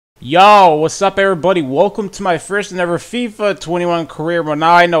Yo, what's up everybody? Welcome to my first and ever FIFA 21 career mode.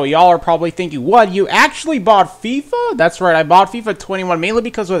 Now I know y'all are probably thinking, what, you actually bought FIFA? That's right, I bought FIFA 21 mainly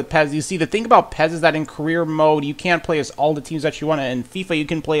because of PES. You see, the thing about PES is that in career mode, you can't play as all the teams that you want. In FIFA, you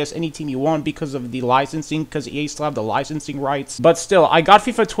can play as any team you want because of the licensing, because EA still have the licensing rights. But still, I got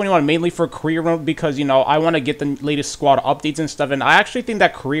FIFA 21 mainly for career mode because, you know, I want to get the latest squad updates and stuff. And I actually think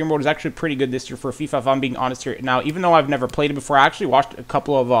that career mode is actually pretty good this year for FIFA, if I'm being honest here. Now, even though I've never played it before, I actually watched a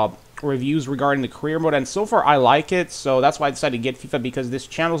couple of reviews regarding the career mode, and so far I like it, so that's why I decided to get FIFA, because this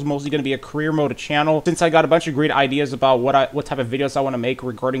channel is mostly going to be a career mode channel, since I got a bunch of great ideas about what type of videos I want to make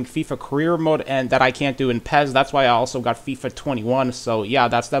regarding FIFA career mode and that I can't do in PES. That's why I also got FIFA 21, so yeah,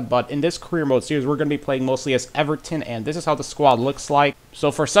 that's that. But in this career mode series, we're going to be playing mostly as Everton, and this is how the squad looks like. So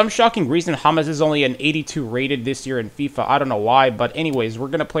for some shocking reason, James is only an 82 rated this year in FIFA. I don't know why, but anyways, we're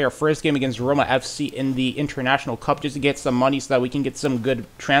going to play our first game against Roma FC in the International Cup just to get some money so that we can get some good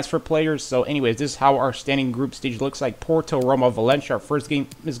transfer players. So anyways, this is how our standing group stage looks like. Porto, Roma, Valencia. Our first game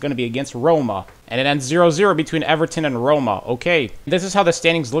is going to be against Roma. And it ends 0-0 between Everton and Roma. Okay, this is how the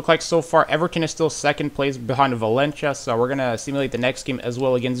standings look like so far. Everton is still second place behind Valencia, so we're going to simulate the next game as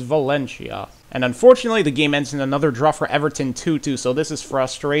well against Valencia. And unfortunately, the game ends in another draw for Everton 2-2, so this is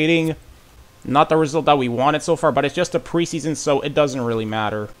frustrating. Not the result that we wanted so far, but it's just a preseason, so it doesn't really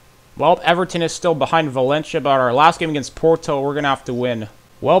matter. Well, Everton is still behind Valencia, but our last game against Porto, we're going to have to win.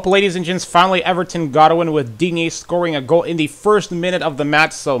 Well, ladies and gents, finally Everton got a win with Digne scoring a goal in the first minute of the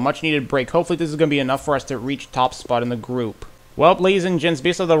match, so much needed break. Hopefully this is going to be enough for us to reach top spot in the group. Well, ladies and gents,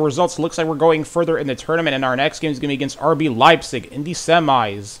 based on the results, looks like we're going further in the tournament, and our next game is going to be against RB Leipzig in the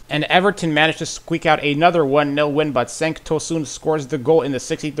semis. And Everton managed to squeak out another 1-0 win, but Cenk Tosun scores the goal in the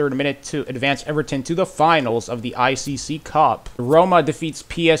 63rd minute to advance Everton to the finals of the ICC Cup. Roma defeats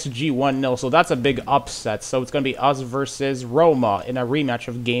PSG 1-0, so that's a big upset. So it's going to be us versus Roma in a rematch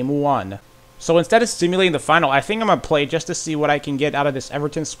of Game 1. So instead of simulating the final, I think I'm going to play just to see what I can get out of this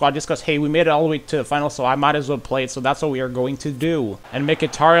Everton squad. Just because, hey, we made it all the way to the final, so I might as well play it. So that's what we are going to do. And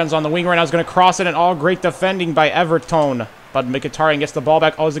Mkhitaryan's on the wing right now. He's going to cross it, and all great defending by Everton. But Mkhitaryan gets the ball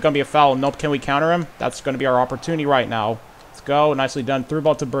back. Oh, is it going to be a foul? Nope. Can we counter him? That's going to be our opportunity right now. Let's go. Nicely done. Through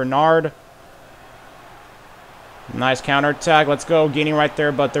ball to Bernard. Nice counter attack. Let's go. Gaining right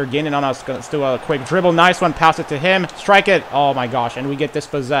there, but they're gaining on us. Let's do a quick dribble. Nice one. Pass it to him. Strike it. Oh, my gosh. And we get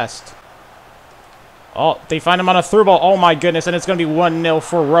dispossessed. Oh, they find him on a through ball. Oh my goodness, and it's going to be 1-0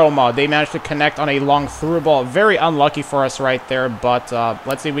 for Roma. They managed to connect on a long through ball. Very unlucky for us right there, but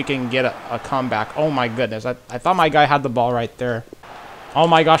let's see if we can get a comeback. Oh my goodness, I thought my guy had the ball right there. Oh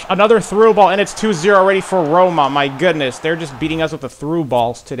my gosh, another through ball, and it's 2-0 already for Roma. My goodness, they're just beating us with the through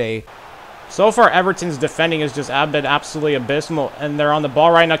balls today. So far, Everton's defending has just been absolutely abysmal, and they're on the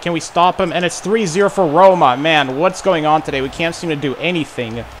ball right now. Can we stop them? And it's 3-0 for Roma. Man, what's going on today? We can't seem to do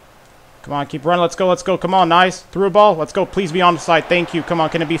anything. Come on, keep running. Let's go, let's go. Come on, nice. Through ball. Let's go. Please be on the side. Thank you. Come on,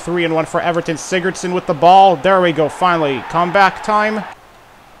 can it be 3-1 for Everton? Sigurdsson with the ball. There we go, finally. Comeback time.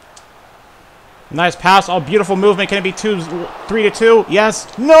 Nice pass. Oh, beautiful movement. Can it be 3-2?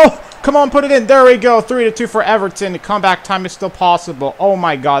 Yes. No! Come on, put it in. There we go. 3-2 for Everton. Comeback time is still possible. Oh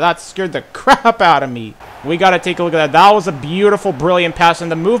my god, that scared the crap out of me. We got to take a look at that. That was a beautiful, brilliant pass,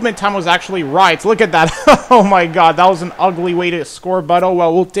 and the movement time was actually right. Look at that. Oh my god, that was an ugly way to score, but oh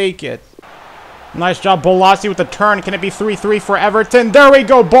well, we'll take it. Nice job, Bolasie with the turn. Can it be 3-3 for Everton? There we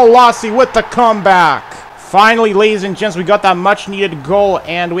go, Bolasie with the comeback. Finally, ladies and gents, we got that much-needed goal,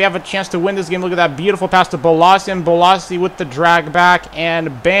 and we have a chance to win this game. Look at that beautiful pass to Bolasie, and Bolasie with the drag back,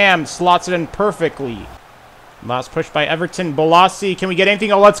 and bam, slots it in perfectly. Last push by Everton. Bolasie, can we get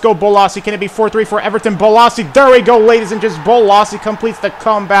anything? Oh, let's go, Bolasie. Can it be 4-3 for Everton? Bolasie, there we go, ladies and gents. Bolasie completes the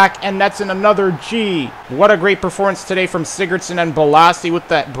comeback, and that's in another G. What a great performance today from Sigurdsson and Bolasie with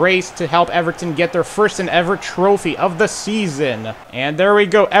that brace to help Everton get their first and ever trophy of the season. And there we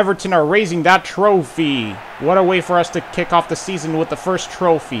go, Everton are raising that trophy. What a way for us to kick off the season with the first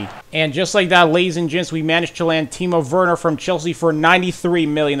trophy. And just like that, ladies and gents, we managed to land Timo Werner from Chelsea for 93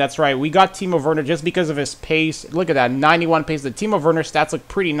 million. That's right, we got Timo Werner just because of his pace. Look at that, 91 pace. The Timo Werner stats look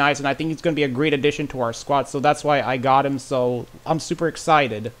pretty nice, and I think he's going to be a great addition to our squad. So that's why I got him, so I'm super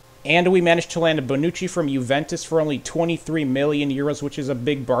excited. And we managed to land Bonucci from Juventus for only 23 million euros, which is a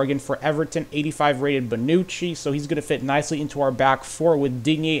big bargain for Everton. 85 rated Bonucci, so he's going to fit nicely into our back four with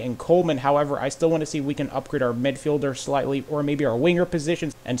Digne and Coleman. However, I still want to see if we can upgrade our midfielder slightly, or maybe our winger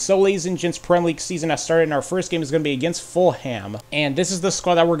positions. And so, ladies and gents, Premier League season has started, and our first game is going to be against Fulham. And this is the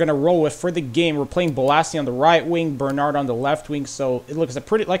squad that we're going to roll with for the game. We're playing Bolasie on the right wing, Bernard on the left wing, so it looks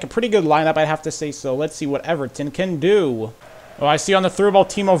like a pretty good lineup, I'd have to say. So let's see what Everton can do. Oh, I see on the through ball,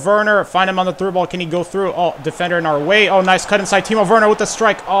 Timo Werner. Find him on the through ball. Can he go through? Oh, defender in our way. Oh, nice cut inside. Timo Werner with the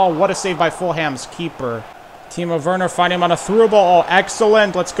strike. Oh, what a save by Fulham's keeper. Timo Werner, find him on a through ball. Oh,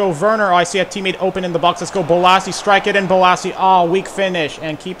 excellent. Let's go, Werner. Oh, I see a teammate open in the box. Let's go, Bolasie. Strike it in, Bolasie. Oh, weak finish.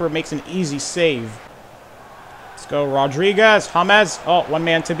 And keeper makes an easy save. Let's go, Rodriguez. James. Oh, one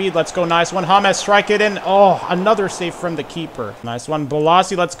man to beat. Let's go, nice one. James, strike it in. Oh, another save from the keeper. Nice one,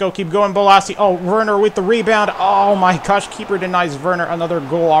 Bolasie. Let's go, keep going, Bolasie. Oh, Werner with the rebound. Oh, my gosh. Keeper denies Werner another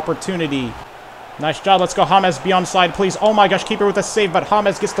goal opportunity. Nice job. Let's go, James. Be on side, please. Oh, my gosh. Keeper with a save, but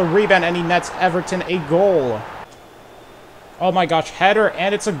James gets the rebound, and he nets Everton a goal. Oh, my gosh. Header,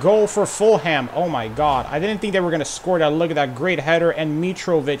 and it's a goal for Fulham. Oh, my God. I didn't think they were going to score that. Look at that great header, and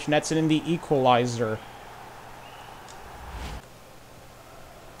Mitrovic nets it in the equalizer.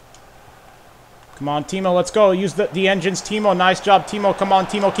 Come on, Timo. Let's go. Use the engines, Timo. Nice job, Timo. Come on,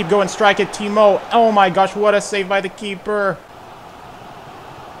 Timo. Keep going. Strike it, Timo. Oh, my gosh. What a save by the keeper.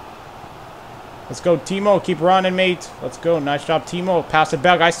 Let's go, Timo. Keep running, mate. Let's go. Nice job, Timo. Pass it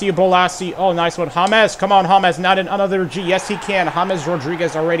back. I see you, Bolasie. Oh, nice one. James. Come on, James. Not in another G. Yes, he can. James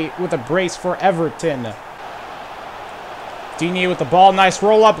Rodriguez already with a brace for Everton. Digne with the ball. Nice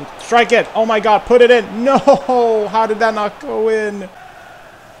roll up. Strike it. Oh, my God. Put it in. No. How did that not go in? Let's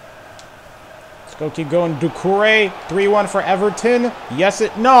go. Keep going. Doucouré. 3-1 for Everton. Yes,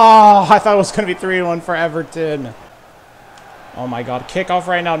 it... No. I thought it was going to be 3-1 for Everton. Oh my God, kickoff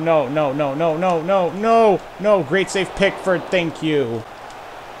right now. No, no, no, no, no, no, no, no. Great save, Pickford. Thank you.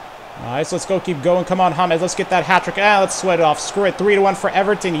 Nice, let's go. Keep going. Come on, James. Let's get that hat-trick. Let's sweat it off. Screw it. 3-1 for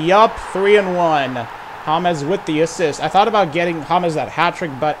Everton. Yup, 3-1. James with the assist. I thought about getting James that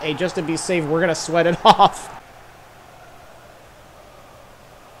hat-trick, but hey, just to be safe, we're going to sweat it off.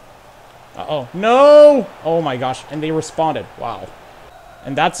 Uh-oh. No! Oh my gosh, and they responded. Wow.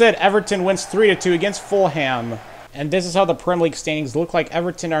 And that's it. Everton wins 3-2 against Fulham. And this is how the Premier League standings look like.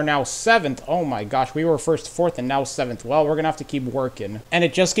 Everton are now 7th. Oh my gosh, we were first 4th and now 7th. Well, we're going to have to keep working. And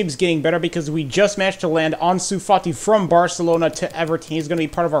it just keeps getting better because we just managed to land ANSU FATI from Barcelona to Everton. He's going to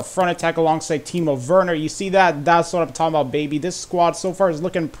be part of our front attack alongside Timo Werner. You see that? That's what I'm talking about, baby. This squad so far is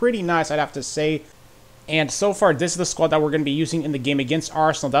looking pretty nice, I'd have to say. And so far, this is the squad that we're going to be using in the game against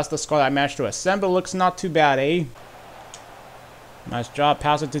Arsenal. That's the squad I managed to assemble. Looks not too bad, eh? Nice job.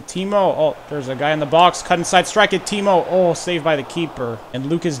 Pass it to Timo. Oh, there's a guy in the box. Cut inside. Strike it, Timo. Oh, saved by the keeper. And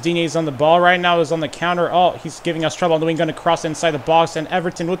Lucas Digne is on the ball right now. Is on the counter. Oh, he's giving us trouble. We're going to cross inside the box. And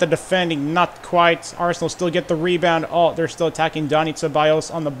Everton with the defending. Not quite. Arsenal still get the rebound. Oh, they're still attacking Dani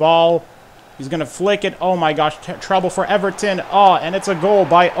Ceballos on the ball. He's going to flick it. Oh, my gosh. Trouble for Everton. Oh, and it's a goal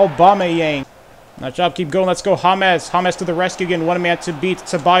by Aubameyang. Nice job. Keep going. Let's go. James. James to the rescue again. One man to beat.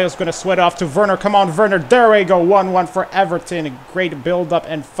 Ceballos going to sweat off to Werner. Come on, Werner. There we go. 1-1 for Everton. Great build-up.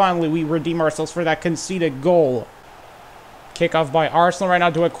 And finally, we redeem ourselves for that conceded goal. Kickoff by Arsenal right now.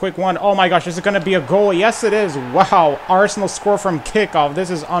 Do a quick one. Oh my gosh. Is it going to be a goal? Yes, it is. Wow. Arsenal score from kickoff.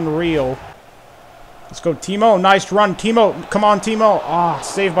 This is unreal. Let's go, Timo. Nice run. Timo. Come on, Timo. Ah,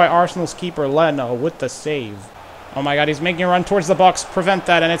 saved by Arsenal's keeper, Leno, with the save. Oh my God, he's making a run towards the box. Prevent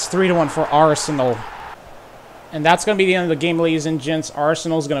that, and it's 3-1 for Arsenal. And that's going to be the end of the game, ladies and gents.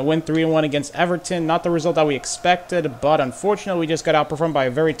 Arsenal's going to win 3-1 against Everton. Not the result that we expected, but unfortunately, we just got outperformed by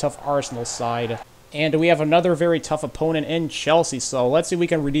a very tough Arsenal side. And we have another very tough opponent in Chelsea. So let's see if we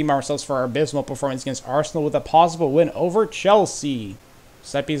can redeem ourselves for our abysmal performance against Arsenal with a possible win over Chelsea.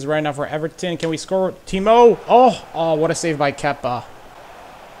 Set piece right now for Everton. Can we score? Timo. Oh, what a save by Kepa.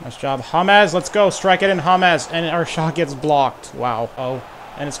 Nice job. James, let's go. Strike it in, James. And our shot gets blocked. Wow. Oh.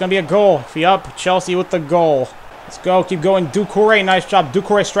 And it's going to be a goal. Yup, Chelsea with the goal. Let's go. Keep going. Doucouré, nice job.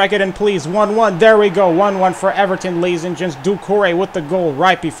 Doucouré, strike it in, please. 1-1. There we go. 1-1 for Everton, ladies and gents. Doucouré with the goal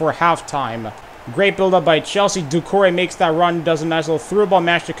right before halftime. Great build-up by Chelsea. Doucouré makes that run, does a nice little through ball,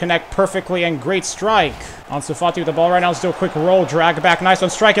 managed to connect perfectly, and great strike. Ansu Fati with the ball right now. Let's do a quick roll, drag back, nice one,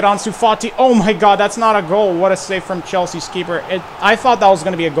 strike it, Ansu Fati. Oh my God, that's not a goal. What a save from Chelsea's keeper. I thought that was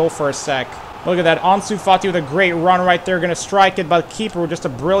going to be a goal for a sec. Look at that, Ansu Fati with a great run right there, going to strike it, but the keeper with just a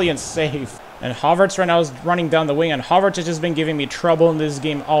brilliant save. And Havertz right now is running down the wing, and Havertz has just been giving me trouble in this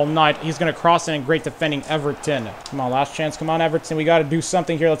game all night. He's going to cross in, and great defending Everton. Come on, last chance. Come on, Everton. We got to do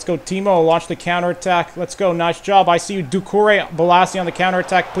something here. Let's go, Timo. Launch the counterattack. Let's go. Nice job. I see you, Doucouré. Bolasie on the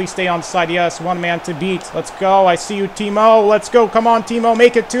counterattack. Please stay on side. Yes, one man to beat. Let's go. I see you, Timo. Let's go. Come on, Timo.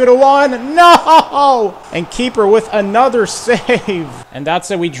 Make it 2-1. No! And keeper with another save. And that's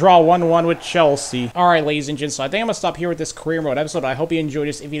it. We draw 1-1 with Chelsea. All right, ladies and gents. So I think I'm going to stop here with this career mode episode. I hope you enjoyed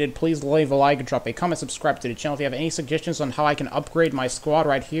this. If you did, please leave a like. Drop a comment, subscribe to the channel. If you have any suggestions on how I can upgrade my squad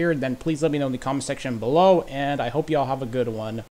right here, then please let me know in the comment section below, and I hope you all have a good one.